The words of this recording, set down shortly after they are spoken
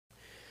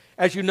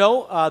As you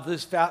know,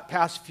 this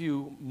past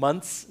few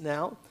months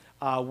now,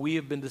 we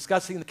have been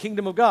discussing the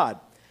kingdom of God,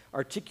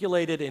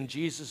 articulated in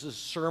Jesus'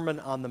 Sermon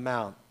on the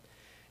Mount.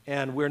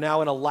 And we're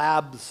now in a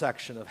lab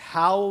section of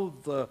how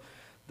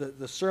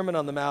the Sermon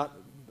on the Mount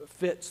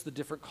fits the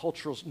different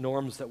cultural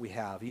norms that we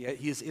have. He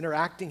is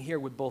interacting here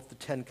with both the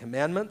Ten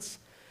Commandments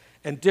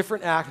and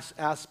different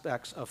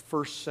aspects of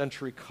first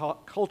century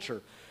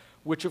culture,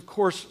 which, of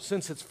course,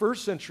 since it's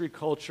first century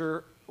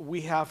culture,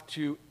 we have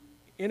to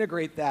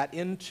integrate that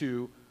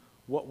into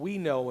what we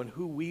know and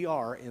who we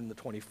are in the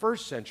 21st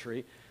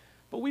century.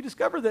 But we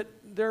discover that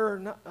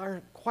there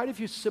are quite a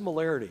few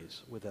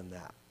similarities within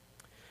that.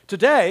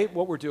 Today,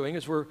 what we're doing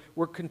is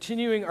we're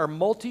continuing our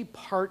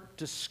multi-part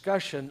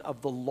discussion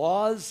of the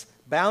law's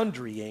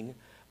boundarying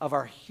of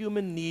our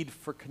human need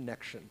for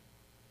connection,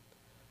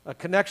 a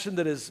connection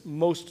that is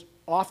most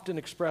often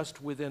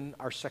expressed within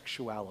our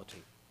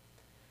sexuality.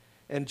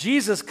 And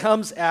Jesus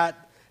comes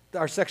at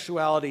our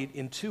sexuality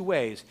in two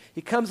ways.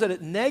 He comes at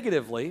it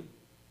negatively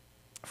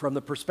from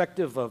the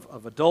perspective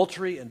of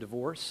adultery and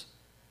divorce,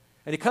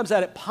 and he comes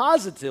at it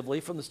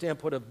positively from the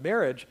standpoint of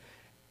marriage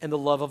and the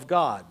love of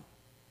God.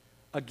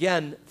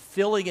 Again,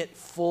 filling it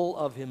full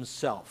of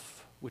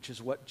himself, which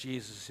is what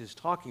Jesus is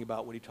talking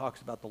about when he talks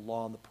about the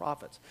law and the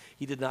prophets.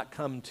 He did not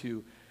come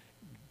to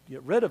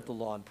get rid of the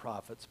law and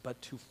prophets,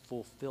 but to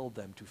fulfill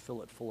them, to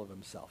fill it full of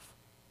himself.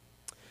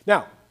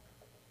 Now,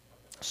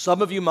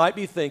 some of you might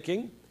be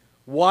thinking,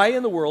 why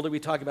in the world are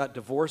we talking about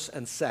divorce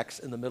and sex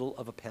in the middle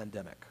of a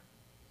pandemic?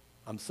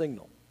 I'm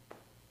single.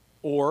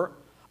 Or,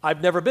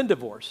 I've never been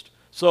divorced,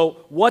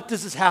 so what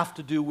does this have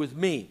to do with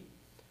me?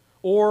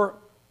 Or,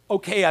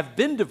 okay, I've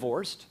been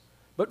divorced,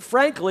 but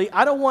frankly,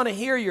 I don't want to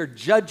hear your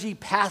judgy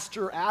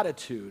pastor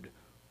attitude.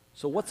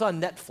 So what's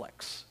on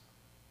Netflix?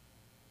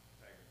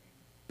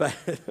 But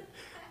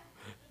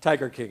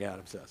Tiger King,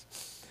 Adam says.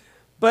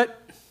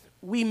 But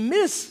we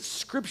miss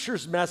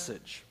Scripture's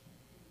message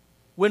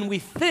when we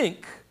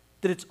think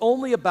that it's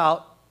only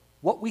about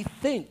what we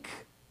think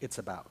it's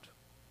about.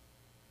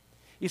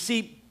 You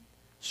see,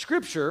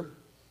 Scripture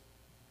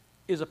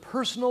is a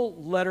personal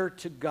letter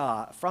to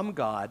God, from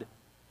God,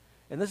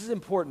 and this is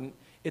important,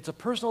 it's a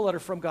personal letter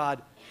from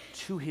God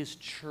to his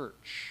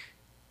church.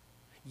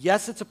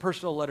 Yes, it's a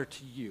personal letter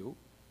to you,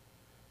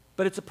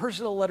 but it's a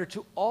personal letter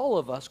to all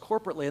of us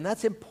corporately, and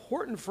that's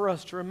important for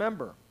us to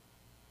remember.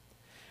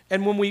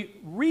 And when we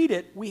read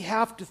it, we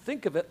have to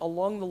think of it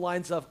along the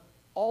lines of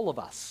all of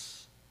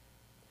us.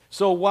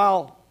 So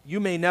while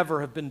you may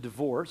never have been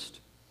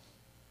divorced,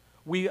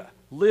 we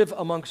live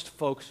amongst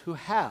folks who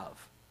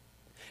have,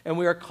 and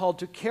we are called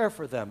to care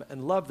for them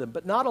and love them.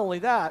 But not only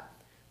that,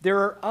 there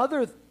are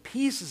other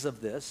pieces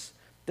of this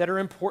that are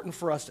important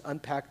for us to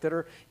unpack that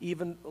are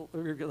even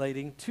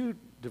relating to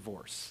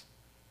divorce.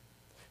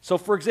 So,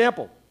 for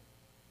example,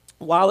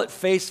 while at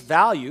face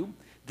value,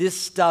 this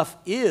stuff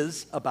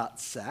is about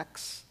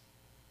sex,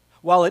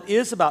 while it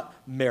is about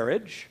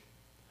marriage,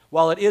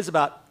 while it is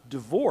about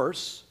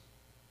divorce,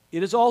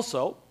 it is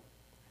also,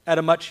 at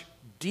a much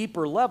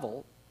deeper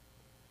level,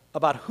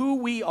 about who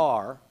we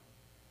are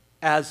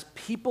as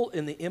people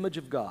in the image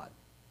of God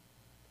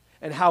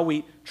and how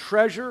we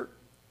treasure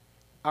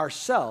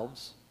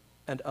ourselves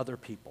and other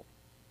people.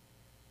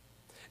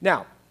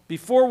 Now,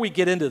 before we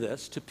get into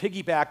this, to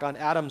piggyback on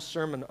Adam's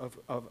sermon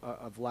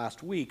of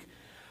last week,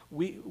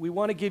 we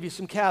want to give you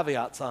some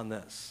caveats on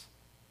this.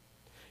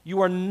 You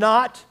are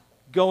not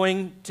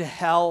going to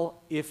hell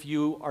if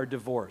you are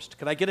divorced.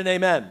 Can I get an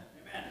amen?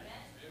 Amen.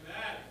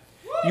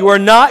 You are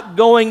not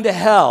going to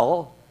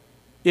hell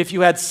if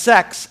you had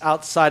sex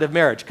outside of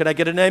marriage. Can I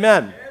get an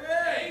amen?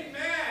 Amen.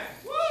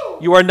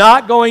 You are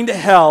not going to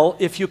hell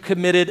if you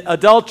committed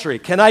adultery.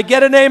 Can I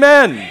get an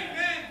amen? Amen,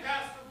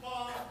 Pastor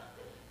Paul.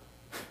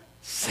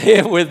 Say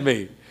it with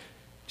me.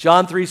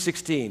 John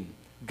 3:16.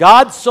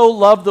 God so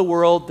loved the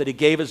world that he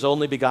gave his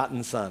only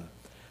begotten Son,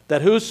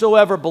 that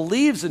whosoever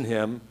believes in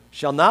him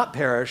shall not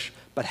perish,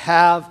 but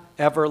have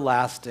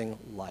everlasting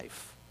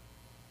life.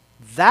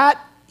 That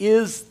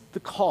is the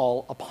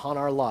call upon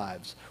our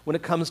lives when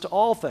it comes to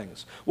all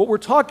things. What we're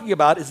talking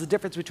about is the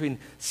difference between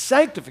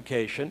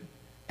sanctification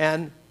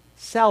and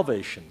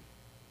salvation.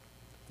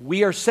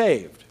 We are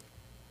saved.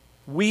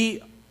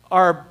 We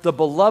are the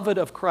beloved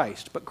of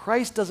Christ, but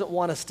Christ doesn't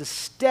want us to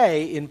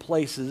stay in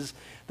places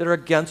that are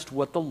against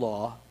what the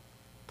law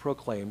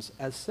proclaims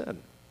as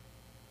sin.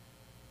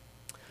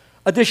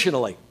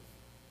 Additionally,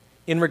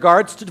 in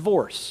regards to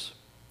divorce,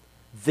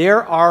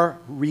 there are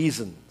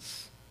reasons.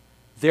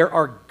 There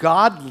are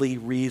godly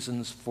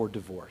reasons for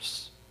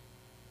divorce.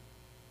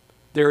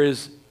 There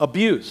is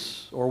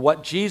abuse, or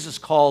what Jesus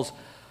calls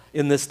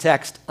in this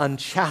text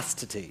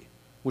unchastity,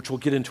 which we'll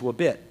get into a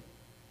bit.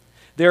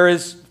 There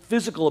is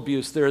physical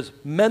abuse. There is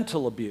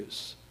mental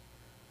abuse.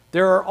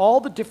 There are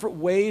all the different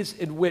ways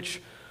in which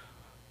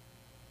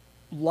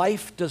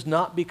life does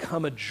not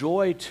become a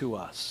joy to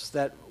us,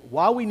 that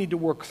while we need to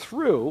work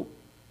through,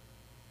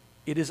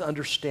 it is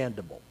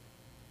understandable.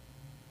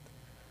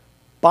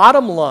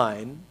 Bottom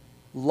line,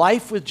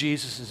 life with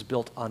Jesus is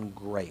built on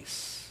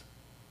grace.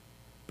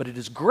 But it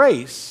is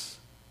grace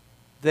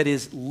that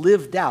is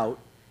lived out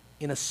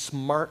in a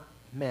smart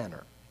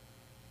manner.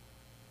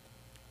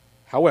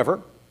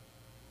 However,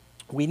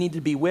 we need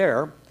to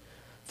beware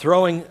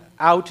throwing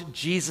out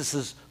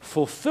Jesus'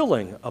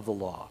 fulfilling of the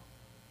law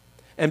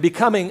and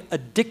becoming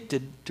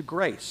addicted to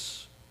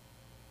grace,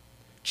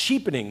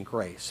 cheapening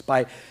grace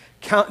by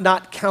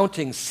not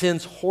counting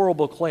sin's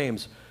horrible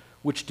claims,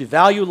 which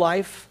devalue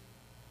life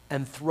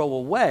and throw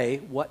away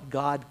what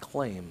God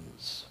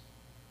claims.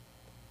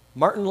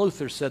 Martin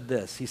Luther said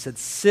this. He said,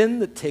 "Sin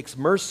that takes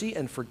mercy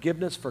and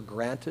forgiveness for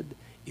granted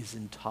is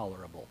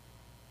intolerable."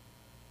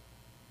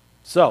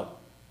 So,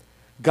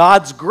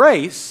 God's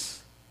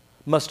grace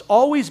must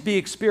always be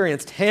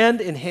experienced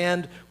hand in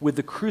hand with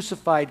the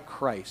crucified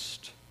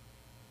Christ.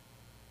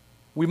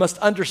 We must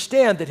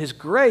understand that his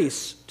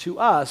grace to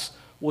us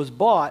was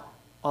bought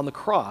on the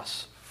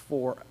cross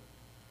for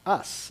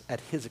us at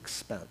his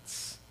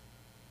expense.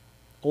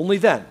 Only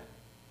then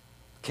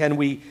can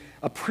we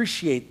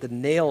appreciate the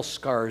nail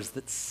scars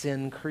that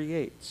sin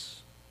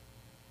creates.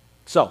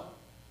 So,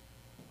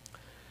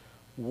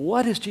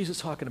 what is Jesus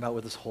talking about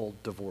with this whole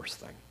divorce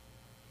thing?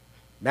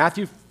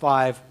 Matthew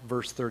 5,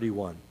 verse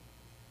 31.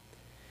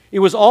 It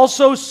was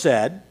also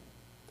said,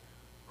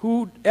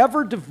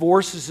 "Whoever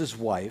divorces his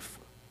wife,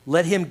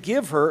 let him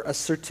give her a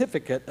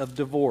certificate of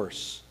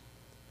divorce.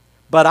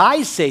 But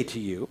I say to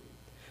you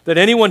that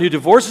anyone who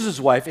divorces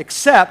his wife,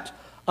 except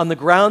on the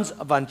grounds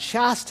of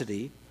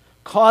unchastity,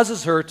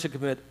 causes her to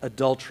commit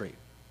adultery.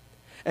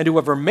 And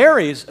whoever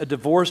marries a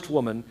divorced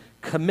woman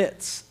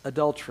commits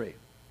adultery."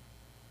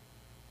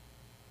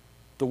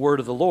 The word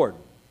of the Lord.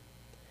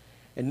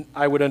 And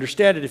I would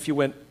understand it if you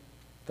went,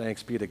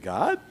 "Thanks be to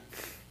God."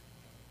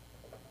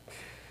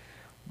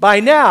 By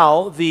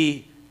now,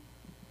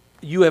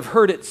 "you have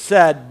heard it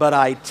said, but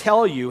I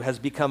tell you" has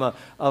become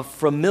a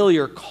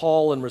familiar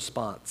call and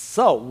response.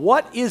 So,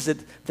 what is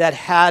it that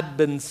had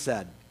been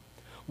said?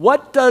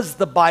 What does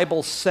the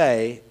Bible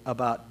say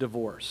about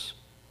divorce?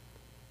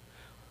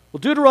 Well,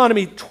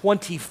 Deuteronomy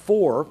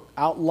 24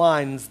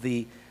 outlines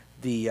the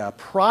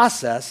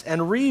process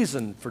and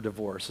reason for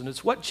divorce, and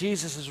it's what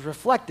Jesus is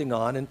reflecting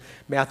on in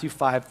Matthew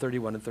 5,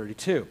 31 and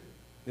 32.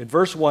 In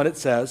verse 1 it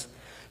says,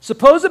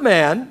 "Suppose a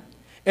man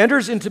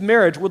enters into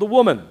marriage with a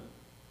woman,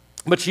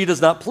 but she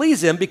does not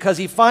please him because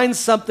he finds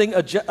something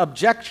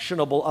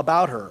objectionable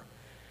about her.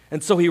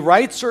 And so he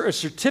writes her a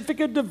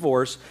certificate of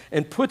divorce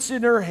and puts it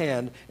in her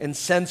hand and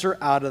sends her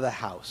out of the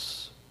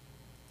house."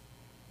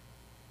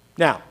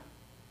 Now,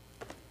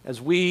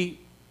 as we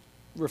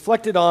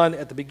reflected on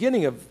at the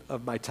beginning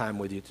of my time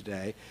with you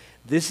today,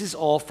 this is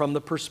all from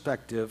the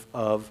perspective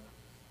of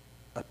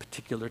a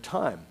particular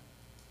time.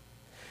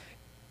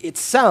 It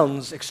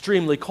sounds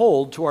extremely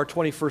cold to our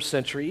 21st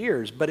century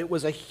ears, but it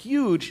was a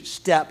huge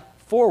step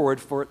forward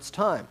for its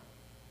time.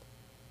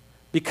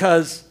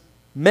 Because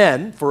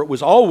men, for it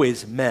was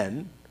always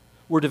men,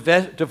 were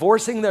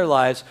divorcing their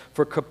lives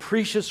for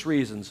capricious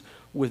reasons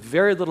with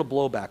very little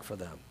blowback for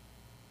them.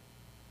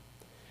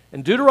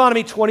 And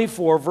Deuteronomy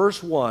 24,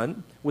 verse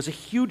 1, was a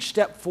huge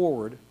step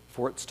forward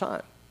for its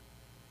time.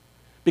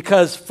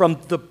 Because from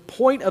the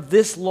point of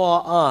this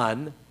law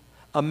on,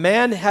 a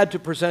man had to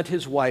present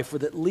his wife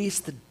with at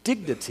least the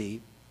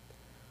dignity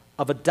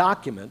of a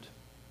document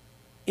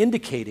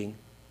indicating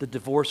the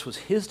divorce was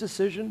his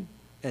decision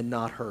and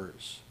not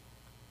hers.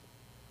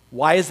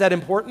 Why is that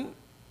important?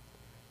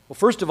 Well,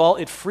 first of all,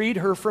 it freed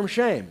her from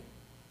shame.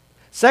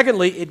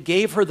 Secondly, it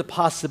gave her the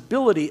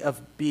possibility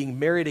of being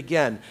married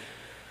again,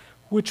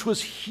 which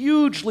was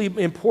hugely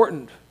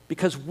important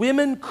because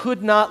women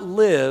could not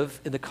live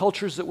in the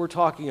cultures that we're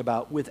talking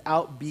about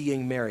without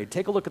being married.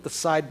 Take a look at the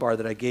sidebar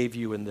that I gave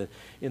you in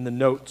the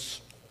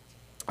notes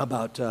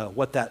about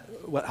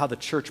how the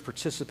church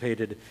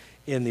participated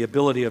in the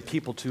ability of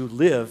people to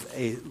live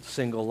a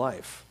single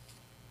life.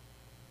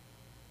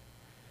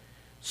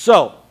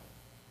 So,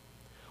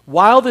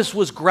 while this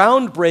was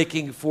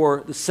groundbreaking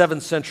for the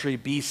 7th century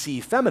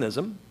BC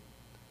feminism,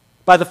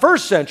 by the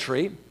 1st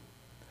century,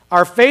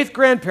 our faith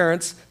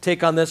grandparents'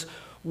 take on this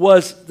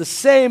was the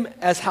same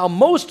as how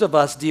most of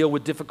us deal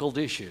with difficult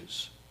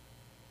issues.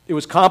 It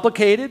was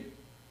complicated,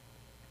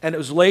 and it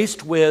was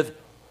laced with,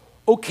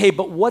 okay,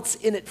 but what's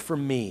in it for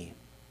me?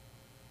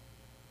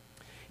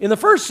 In the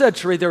 1st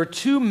century, there were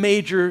two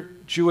major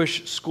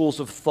Jewish schools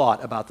of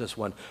thought about this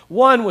one.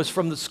 One was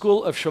from the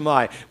school of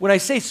Shammai. When I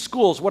say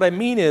schools, what I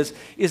mean is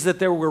that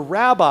there were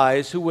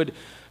rabbis who would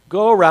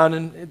go around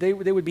and they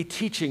would be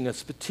teaching a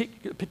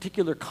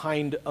particular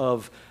kind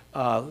of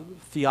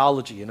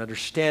theology and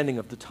understanding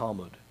of the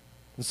Talmud.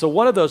 And so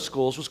one of those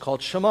schools was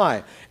called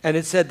Shammai, and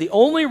it said the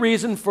only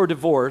reason for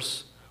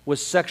divorce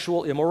was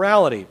sexual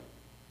immorality.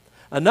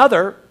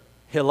 Another,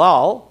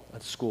 Hillel, a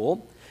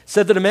school,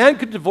 said that a man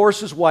could divorce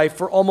his wife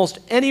for almost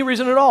any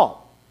reason at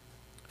all.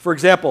 For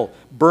example,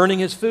 burning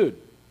his food.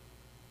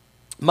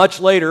 Much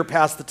later,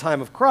 past the time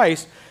of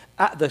Christ,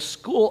 the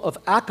school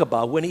of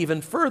Aqaba went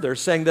even further,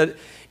 saying that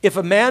if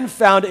a man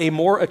found a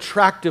more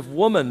attractive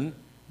woman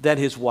than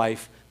his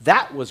wife,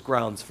 that was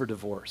grounds for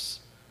divorce.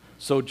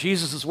 So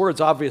Jesus' words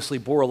obviously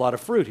bore a lot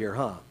of fruit here,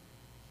 huh?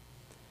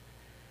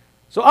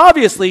 So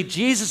obviously,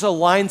 Jesus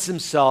aligns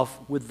himself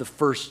with the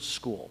first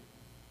school.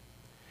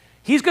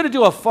 He's going to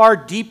do a far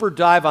deeper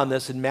dive on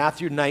this in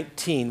Matthew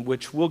 19,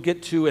 which we'll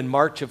get to in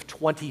March of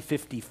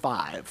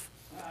 2055.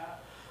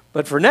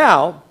 But for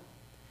now,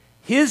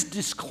 his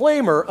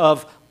disclaimer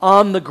of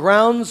on the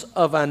grounds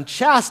of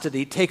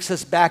unchastity takes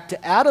us back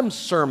to Adam's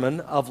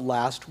sermon of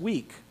last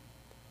week.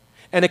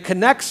 And it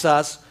connects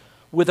us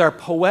with our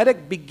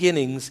poetic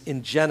beginnings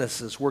in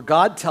Genesis, where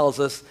God tells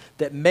us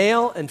that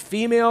male and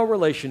female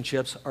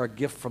relationships are a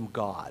gift from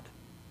God,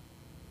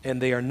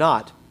 and they are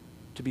not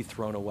to be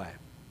thrown away.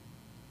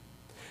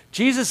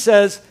 Jesus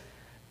says,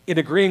 in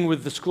agreeing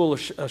with the school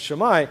of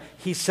Shammai,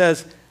 he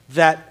says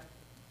that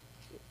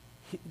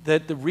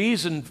the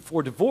reason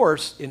for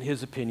divorce, in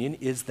his opinion,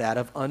 is that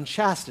of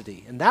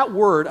unchastity. And that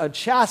word,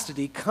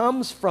 unchastity,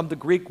 comes from the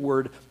Greek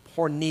word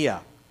porneia.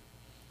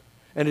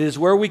 And it is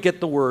where we get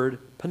the word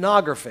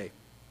pornography.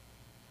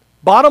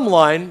 Bottom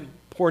line,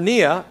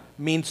 porneia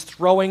means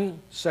throwing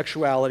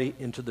sexuality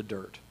into the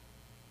dirt.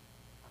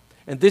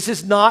 And this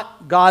is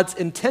not God's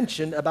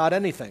intention about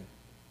anything.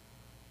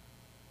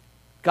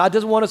 God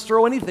doesn't want us to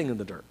throw anything in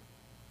the dirt.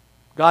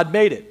 God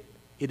made it.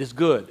 It is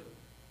good.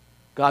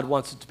 God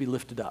wants it to be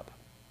lifted up.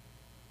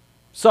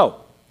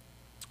 So,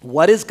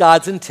 what is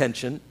God's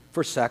intention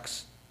for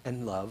sex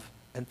and love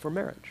and for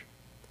marriage?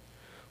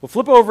 We'll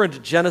flip over into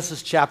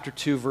Genesis chapter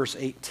 2, verse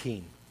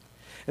 18.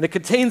 And it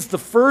contains the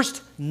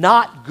first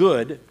not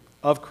good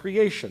of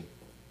creation.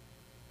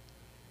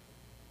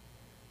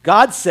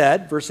 God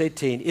said, verse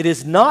 18, "It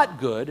is not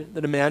good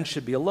that a man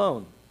should be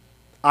alone.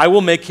 I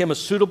will make him a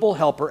suitable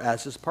helper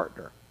as his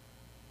partner."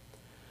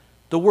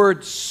 The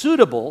word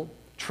suitable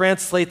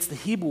translates the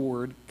Hebrew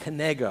word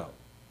kenego,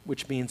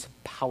 which means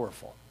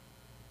powerful.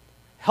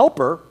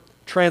 Helper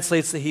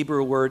translates the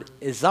Hebrew word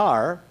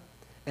izar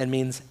and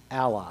means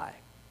ally.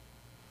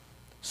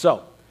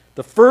 So,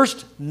 the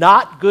first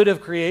not good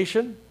of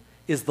creation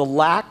is the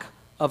lack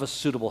of a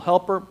suitable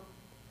helper,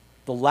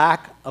 the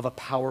lack of a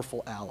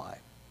powerful ally.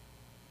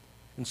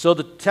 And so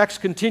the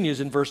text continues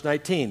in verse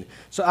 19.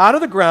 "So out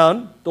of the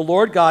ground the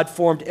Lord God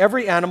formed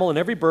every animal and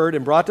every bird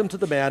and brought them to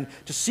the man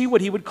to see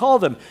what he would call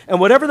them. And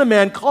whatever the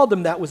man called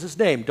them, that was his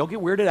name." Don't get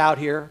weirded out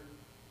here.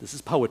 This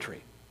is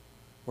poetry.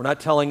 We're not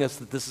telling us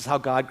that this is how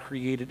God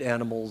created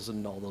animals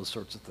and all those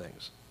sorts of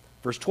things.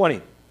 Verse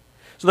 20.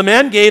 "So the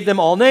man gave them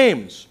all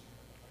names,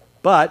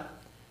 but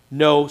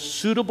no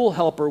suitable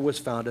helper was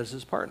found as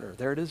his partner."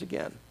 There it is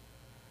again.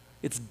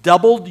 It's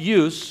doubled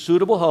use,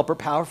 suitable helper,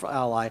 powerful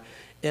ally,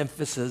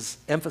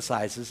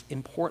 emphasizes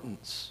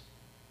importance.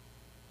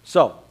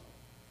 So,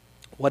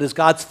 what is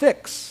God's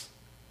fix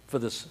for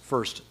this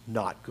first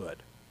not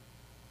good?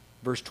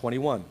 Verse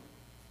 21.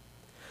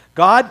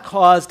 "God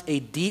caused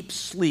a deep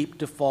sleep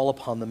to fall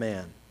upon the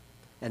man.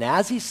 And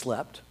as he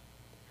slept,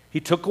 he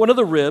took one of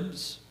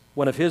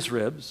his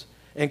ribs,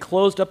 and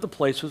closed up the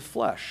place with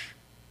flesh.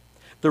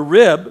 The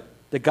rib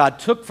that God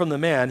took from the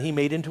man, he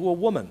made into a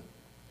woman,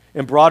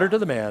 and brought her to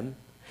the man.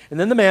 And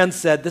then the man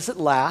said, 'This at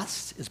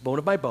last is bone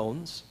of my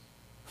bones,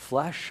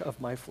 flesh of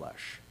my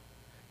flesh.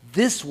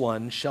 This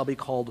one shall be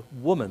called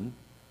woman,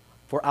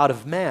 for out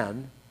of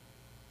man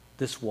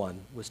this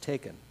one was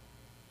taken.'"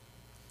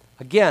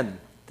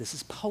 Again, this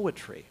is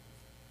poetry.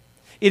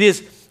 It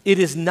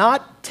is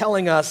not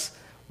telling us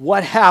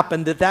what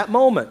happened at that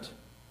moment.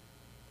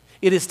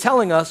 It is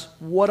telling us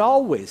what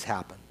always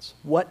happens,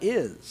 what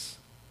is.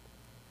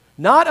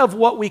 Not of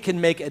what we can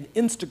make an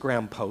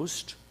Instagram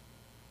post,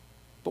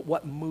 but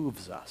what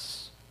moves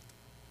us.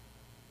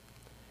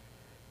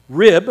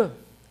 Rib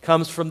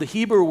comes from the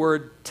Hebrew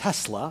word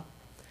Tesla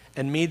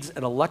and means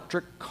an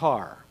electric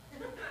car.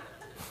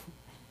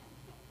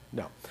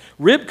 No.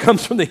 Rib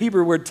comes from the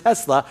Hebrew word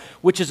Tesla,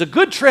 which is a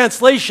good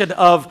translation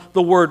of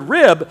the word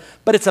rib,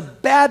 but it's a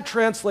bad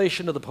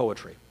translation of the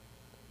poetry.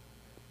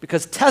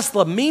 Because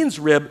Tesla means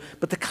rib,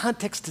 but the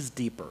context is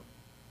deeper.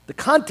 The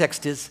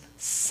context is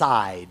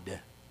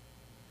side.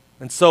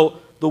 And so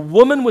the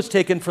woman was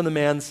taken from the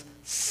man's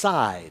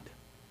side.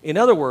 In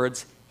other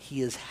words,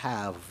 he is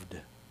halved.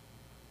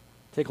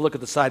 Take a look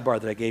at the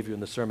sidebar that I gave you in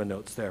the sermon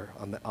notes there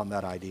on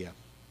that idea.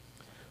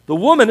 The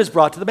woman is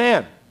brought to the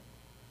man.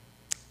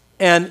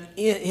 And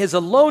his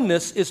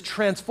aloneness is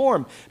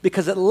transformed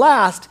because at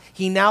last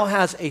he now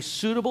has a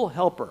suitable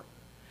helper.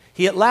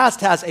 He at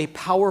last has a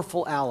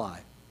powerful ally.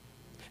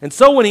 And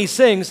so when he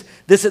sings,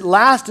 "This at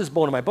last is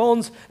bone of my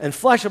bones and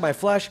flesh of my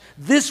flesh,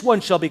 this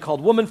one shall be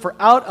called woman, for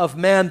out of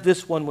man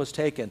this one was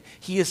taken."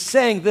 He is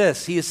saying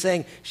this. He is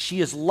saying, she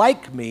is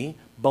like me,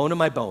 bone of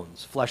my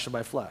bones, flesh of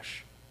my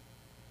flesh.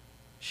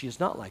 She is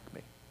not like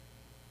me,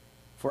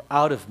 for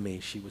out of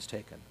me she was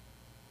taken.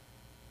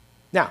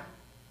 Now,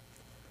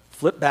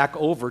 flip back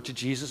over to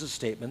Jesus'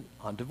 statement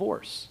on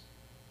divorce.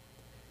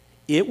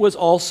 It was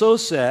also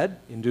said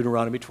in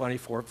Deuteronomy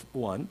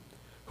 24:1,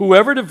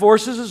 "Whoever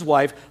divorces his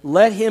wife,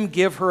 let him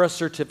give her a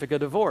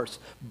certificate of divorce.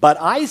 But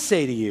I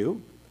say to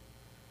you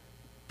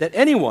that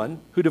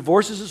anyone who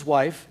divorces his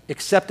wife,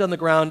 except on the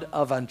ground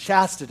of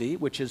unchastity,"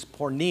 which is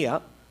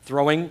porneia,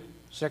 throwing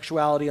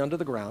sexuality under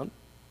the ground,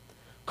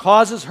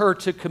 "causes her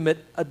to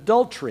commit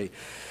adultery."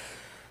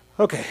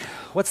 Okay,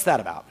 what's that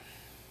about?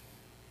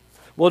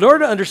 Well, in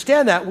order to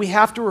understand that, we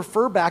have to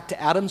refer back to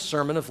Adam's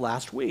sermon of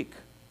last week.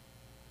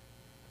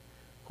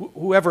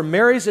 Whoever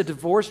marries a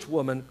divorced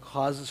woman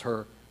causes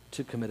her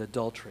to commit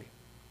adultery.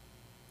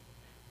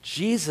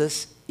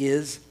 Jesus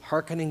is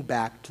hearkening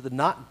back to the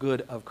not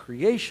good of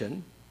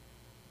creation,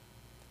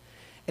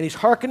 and he's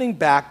hearkening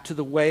back to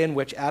the way in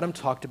which Adam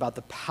talked about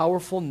the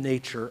powerful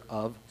nature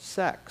of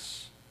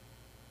sex.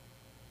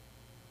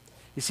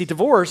 You see,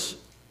 divorce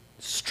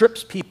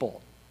strips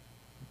people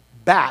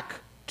back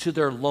to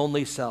their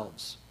lonely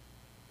selves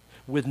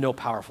with no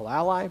powerful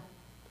ally,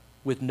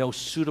 with no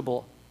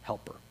suitable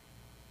helper.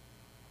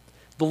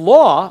 The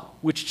law,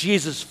 which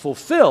Jesus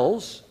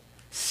fulfills,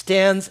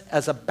 stands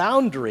as a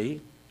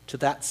boundary to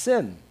that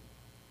sin.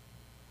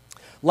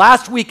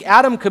 Last week,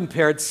 Adam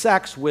compared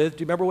sex with,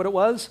 do you remember what it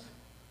was?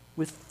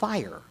 With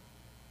fire.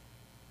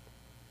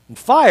 And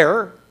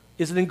fire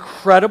is an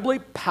incredibly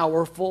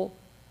powerful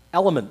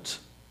element.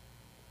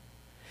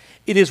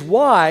 It is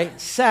why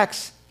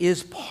sex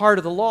is part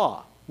of the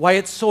law, why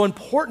it's so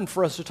important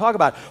for us to talk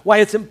about, why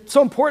it's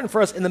so important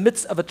for us in the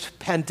midst of a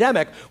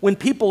pandemic when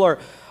people are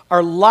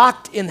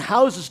locked in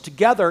houses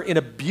together in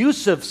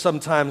abusive,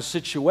 sometimes,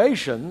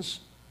 situations,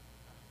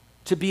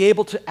 to be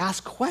able to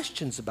ask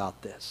questions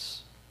about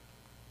this.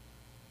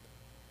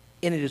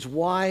 And it is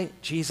why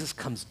Jesus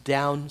comes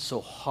down so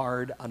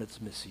hard on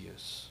its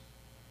misuse.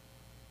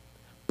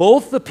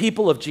 Both the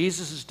people of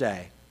Jesus'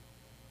 day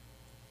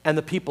and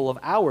the people of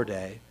our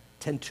day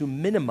tend to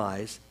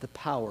minimize the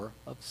power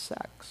of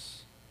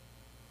sex.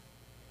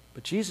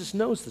 But Jesus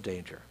knows the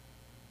danger.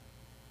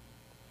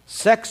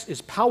 Sex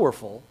is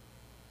powerful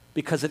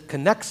because it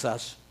connects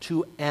us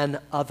to an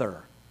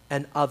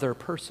other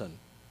person,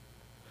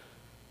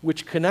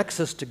 which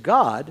connects us to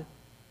God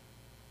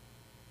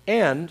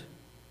and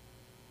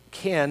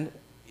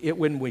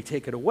when we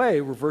take it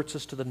away, reverts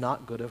us to the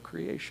not good of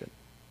creation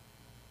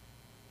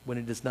when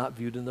it is not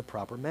viewed in the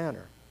proper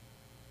manner.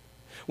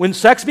 When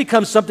sex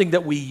becomes something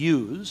that we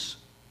use,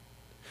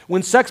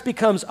 when sex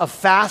becomes a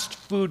fast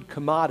food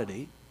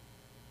commodity,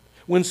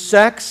 when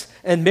sex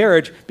and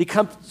marriage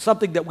become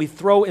something that we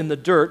throw in the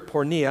dirt,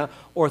 porneia,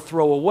 or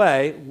throw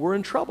away, we're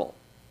in trouble.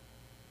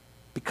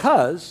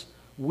 Because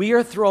we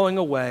are throwing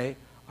away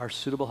our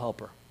suitable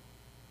helper,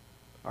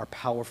 our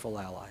powerful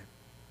ally.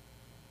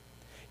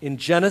 In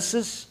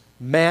Genesis,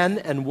 man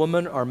and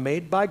woman are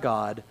made by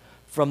God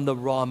from the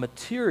raw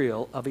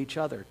material of each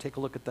other. Take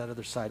a look at that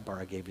other sidebar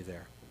I gave you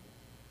there.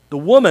 The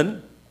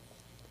woman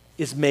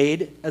is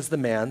made as the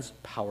man's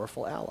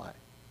powerful ally.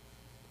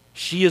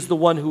 She is the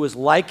one who is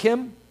like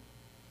him,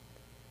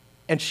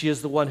 and she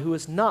is the one who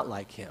is not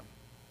like him,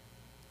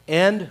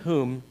 and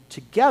whom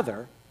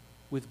together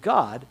with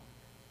God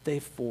they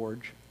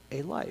forge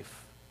a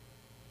life.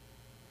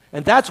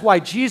 And that's why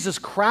Jesus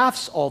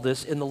crafts all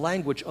this in the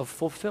language of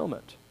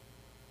fulfillment.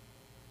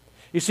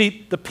 You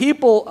see, the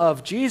people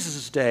of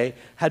Jesus' day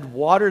had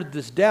watered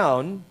this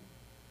down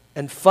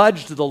and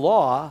fudged the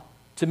law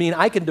to mean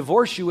I can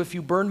divorce you if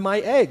you burn my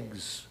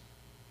eggs.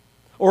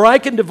 Or I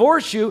can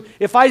divorce you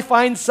if I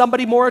find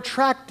somebody more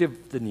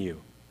attractive than you.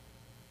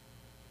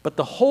 But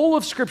the whole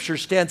of Scripture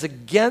stands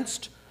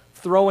against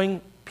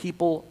throwing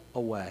people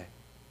away.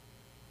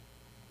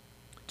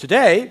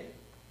 Today,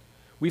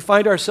 we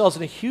find ourselves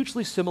in a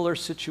hugely similar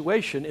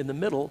situation in the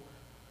middle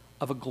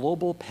of a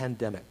global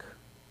pandemic.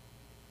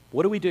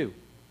 What do?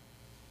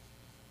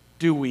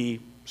 Do we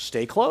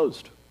stay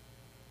closed?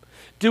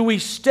 Do we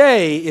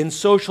stay in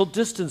social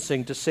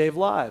distancing to save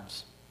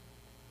lives?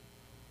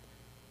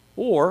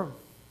 Or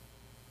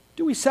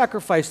do we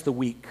sacrifice the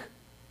weak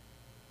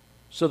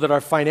so that our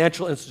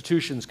financial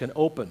institutions can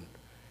open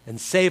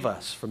and save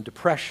us from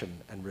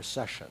depression and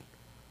recession?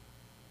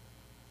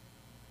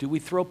 Do we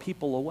throw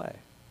people away?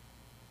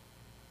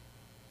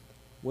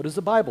 What does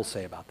the Bible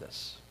say about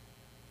this?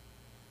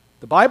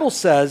 The Bible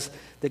says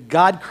that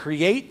God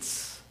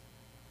creates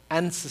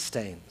and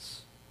sustains.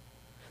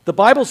 The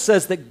Bible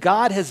says that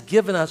God has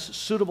given us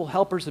suitable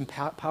helpers and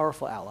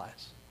powerful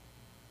allies.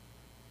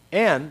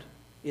 And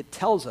it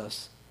tells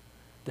us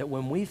that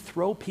when we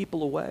throw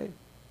people away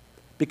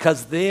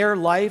because their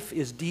life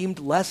is deemed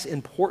less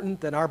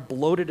important than our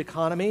bloated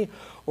economy,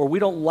 or we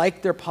don't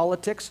like their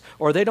politics,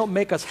 or they don't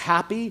make us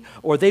happy,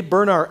 or they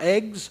burn our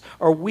eggs,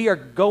 or we are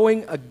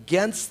going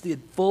against the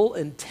full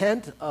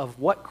intent of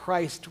what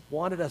Christ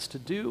wanted us to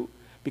do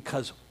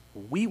because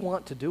we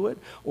want to do it,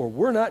 or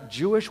we're not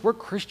Jewish, we're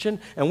Christian,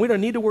 and we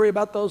don't need to worry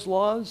about those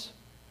laws,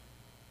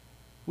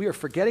 we are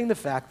forgetting the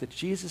fact that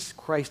Jesus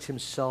Christ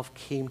himself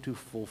came to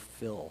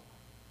fulfill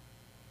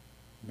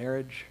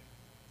marriage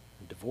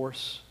and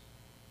divorce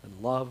and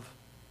love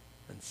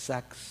and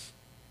sex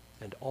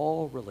and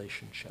all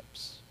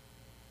relationships.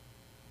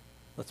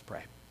 Let's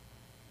pray.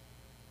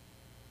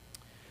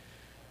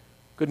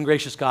 Good and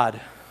gracious God,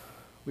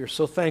 we are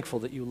so thankful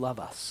that you love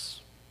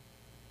us,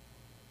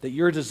 that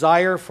your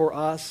desire for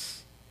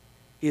us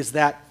is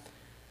that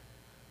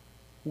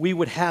we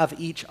would have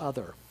each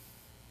other.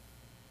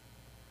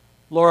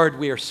 Lord,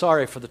 we are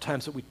sorry for the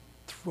times that we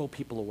throw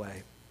people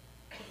away.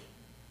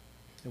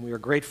 And we are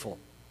grateful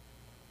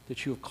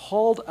that you have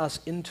called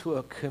us into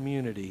a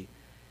community,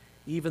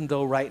 even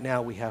though right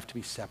now we have to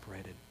be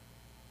separated.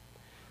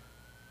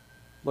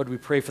 Lord, we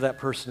pray for that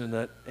person in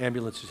that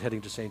ambulance who's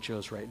heading to St.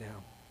 Joe's right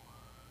now.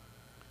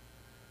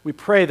 We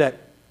pray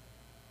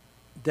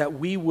that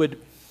we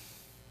would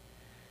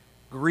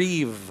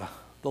grieve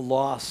the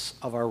loss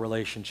of our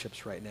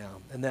relationships right now,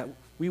 and that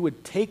we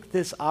would take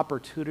this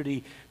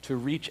opportunity to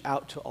reach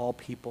out to all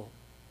people.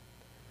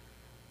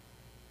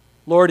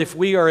 Lord, if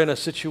we are in a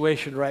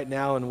situation right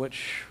now in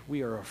which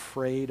we are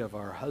afraid of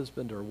our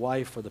husband or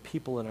wife or the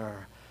people in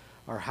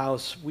our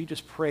house, we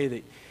just pray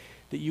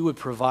that you would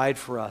provide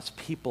for us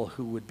people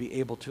who would be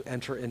able to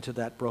enter into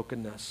that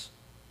brokenness.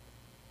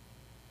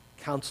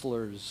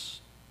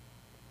 Counselors,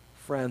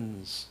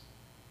 friends,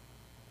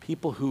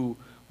 people who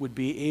would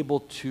be able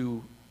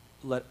to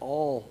let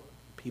all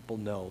people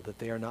know that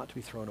they are not to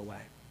be thrown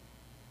away,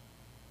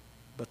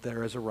 but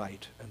there is a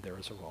right and there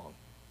is a wrong.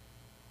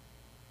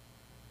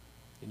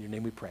 In your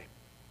name we pray.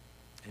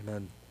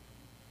 Amen.